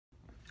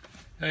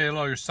Hey,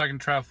 hello, your second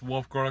trap,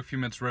 Wolf Gorlick, a few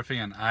minutes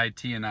riffing on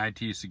IT and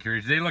IT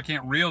security. Today looking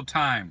at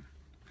real-time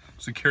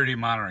security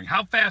monitoring.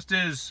 How fast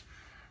is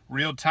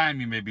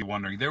real-time, you may be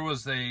wondering. There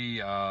was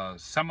a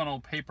seminal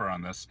paper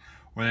on this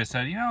where they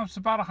said, it's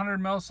about 100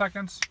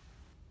 milliseconds.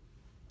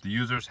 The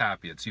user's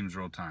happy, it seems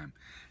real-time.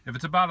 If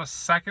it's about a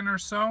second or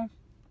so,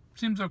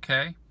 seems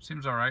okay,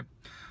 seems all right.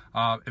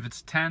 If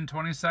it's 10,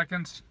 20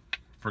 seconds,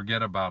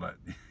 forget about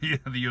it.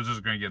 The user's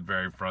going to get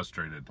very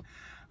frustrated.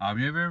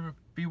 You may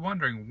be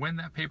wondering when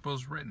that paper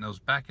was written. It was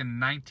back in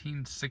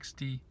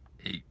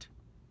 1968.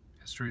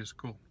 History is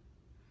cool.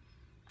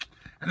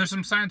 And there's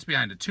some science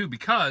behind it too,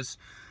 because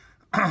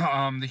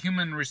the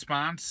human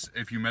response,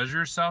 if you measure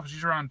yourself, is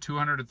usually around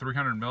 200 to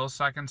 300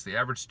 milliseconds. The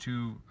average is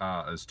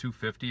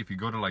 250. If you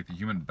go to like the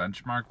human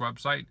benchmark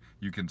website,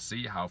 you can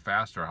see how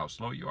fast or how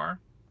slow you are.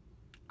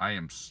 I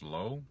am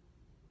slow,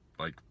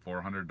 like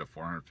 400 to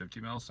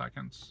 450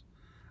 milliseconds.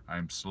 I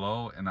am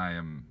slow and I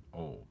am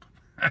old.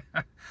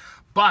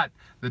 But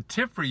the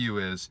tip for you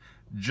is,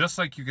 just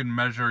like you can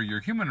measure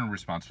your human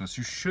responsiveness,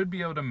 you should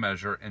be able to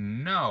measure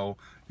and know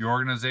your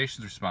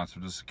organization's response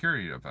to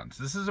security events.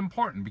 This is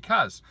important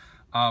because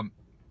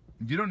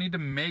you don't need to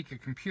make a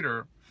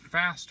computer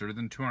faster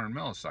than 200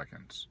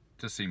 milliseconds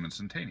to seem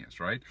instantaneous,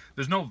 right?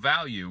 There's no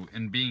value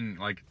in being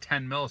like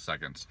 10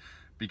 milliseconds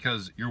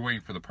because you're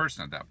waiting for the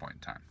person at that point in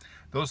time.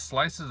 Those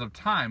slices of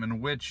time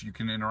in which you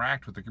can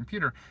interact with the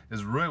computer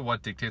is really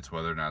what dictates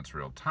whether or not it's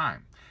real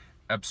time.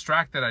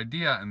 Abstract that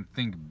idea and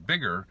think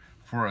bigger.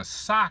 For a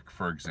SOC,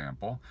 for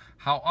example,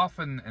 how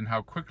often and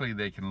how quickly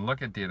they can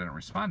look at data and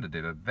respond to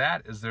data,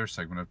 that is their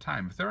segment of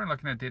time. If they're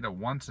looking at data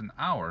once an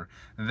hour,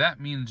 that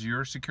means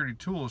your security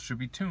tools should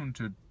be tuned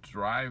to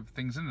drive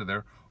things into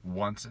there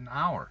once an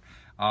hour.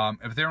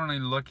 If they're only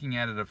looking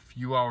at it a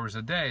few hours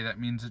a day, that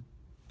means that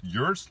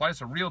your slice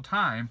of real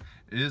time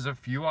is a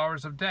few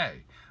hours a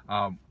day.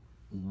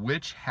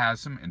 Which has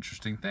some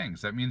interesting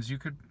things. That means you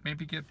could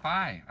maybe get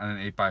by on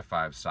an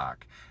 8x5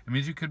 SOC. It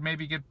means you could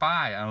maybe get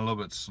by on a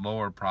little bit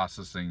slower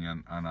processing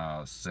on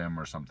a SIM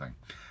or something.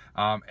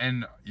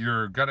 And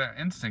your gut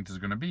instinct is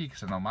going to be,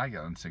 because I know my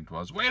gut instinct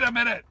was, wait a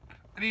minute,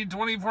 I need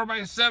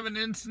 24/7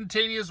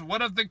 instantaneous.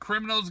 What if the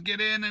criminals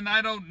get in and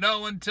I don't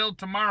know until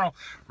tomorrow?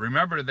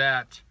 Remember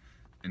that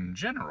in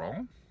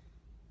general,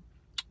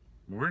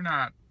 we're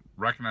not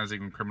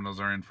recognizing when criminals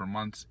are in for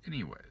months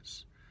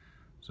anyways.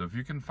 So if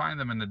you can find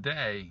them in a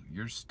day,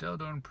 you're still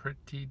doing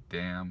pretty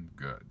damn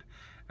good.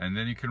 And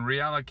then you can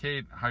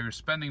reallocate how you're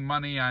spending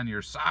money on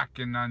your SOC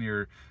and on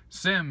your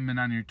SIM and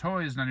on your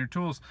toys and on your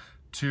tools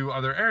to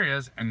other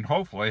areas, and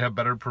hopefully have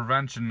better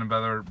prevention and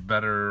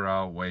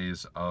better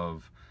ways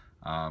of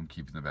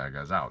keeping the bad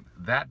guys out.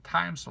 That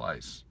time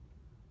slice,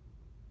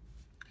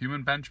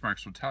 human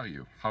benchmarks will tell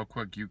you how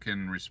quick you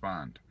can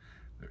respond.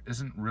 There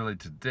isn't really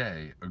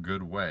today a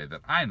good way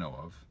that I know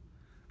of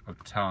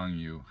telling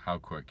you how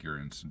quick your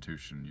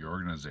institution, your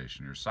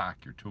organization, your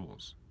SOC, your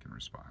tools can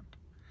respond.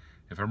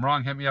 If I'm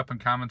wrong, hit me up in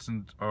comments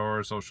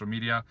or social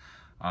media.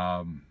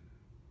 Let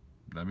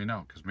me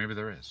know, because maybe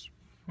there is.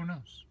 Who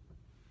knows?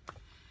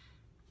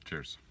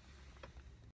 Cheers.